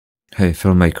Hey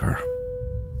filmmaker,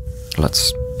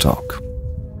 let's talk.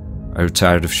 Are you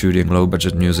tired of shooting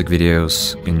low-budget music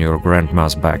videos in your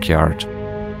grandma's backyard?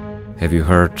 Have you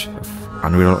heard of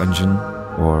Unreal Engine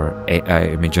or AI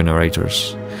image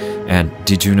generators? And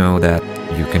did you know that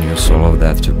you can use all of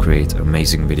that to create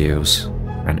amazing videos?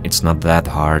 And it's not that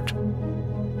hard.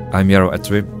 I'm Jaro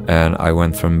Atry, and I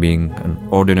went from being an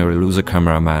ordinary loser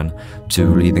cameraman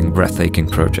to leading breathtaking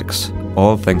projects,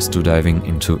 all thanks to diving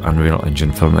into Unreal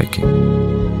Engine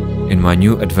filmmaking. In my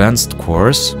new advanced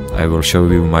course, I will show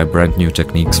you my brand new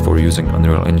techniques for using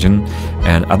Unreal Engine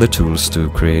and other tools to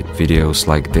create videos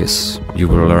like this. You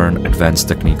will learn advanced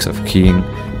techniques of keying,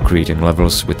 creating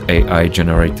levels with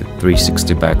AI-generated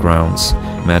 360 backgrounds,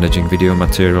 managing video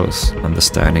materials,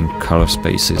 understanding color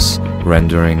spaces,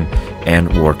 rendering,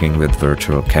 and working with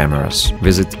virtual cameras.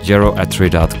 Visit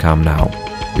jaroatry.com now.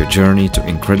 Your journey to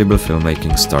incredible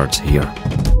filmmaking starts here.